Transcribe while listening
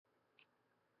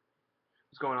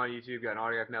What's going on YouTube? Got an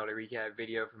autograph Mailday recap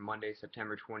video from Monday,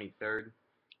 September 23rd.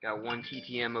 Got one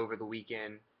TTM over the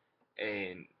weekend,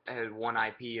 and I had one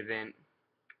IP event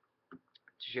to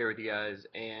share with you guys,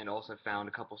 and also found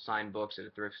a couple signed books at a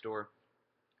thrift store.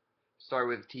 Start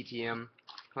with TTM.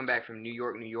 Coming back from New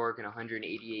York, New York in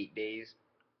 188 days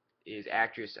is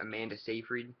actress Amanda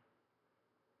Seyfried,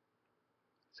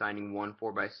 signing one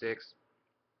 4x6.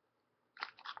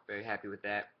 Very happy with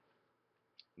that.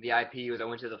 The IP was I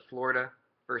went to the Florida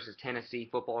versus Tennessee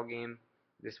football game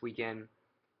this weekend,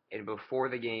 and before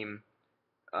the game,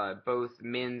 both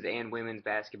men's and women's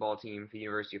basketball team for the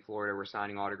University of Florida were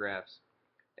signing autographs,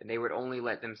 and they would only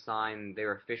let them sign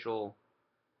their official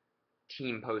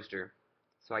team poster.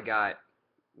 So I got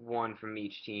one from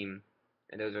each team,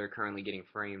 and those are currently getting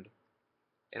framed.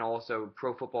 And also,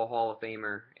 Pro Football Hall of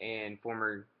Famer and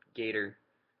former Gator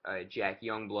Jack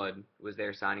Youngblood was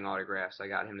there signing autographs, so I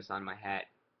got him to sign my hat.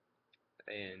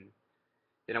 And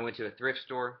then I went to a thrift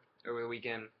store over the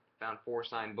weekend, found 4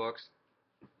 signed books.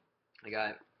 I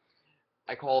got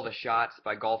I Call the Shots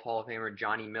by Golf Hall of Famer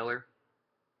Johnny Miller,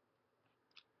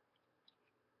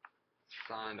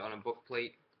 signed on a book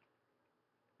plate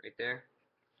right there.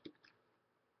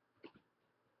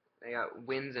 I got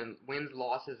Wins,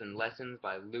 Losses, and Lessons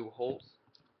by Lou Holtz,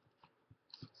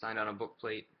 signed on a book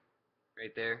plate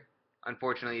right there.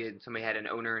 Unfortunately, somebody had an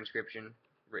owner inscription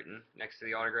written next to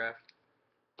the autograph.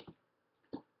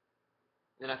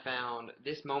 Then I found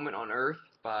This Moment on Earth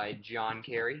by John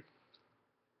Kerry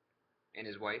and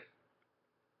his wife,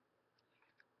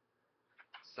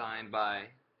 signed by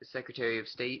the Secretary of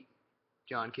State,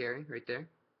 John Kerry, right there.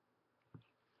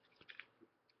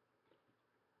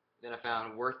 Then I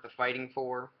found Worth the Fighting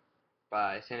For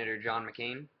by Senator John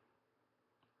McCain,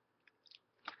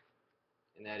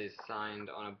 and that is signed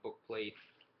on a book plate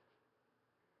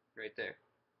right there.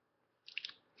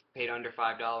 Paid under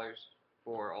 $5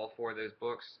 for all 4 of those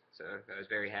books, so I was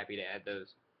very happy to add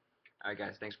those. Alright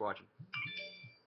guys, thanks for watching.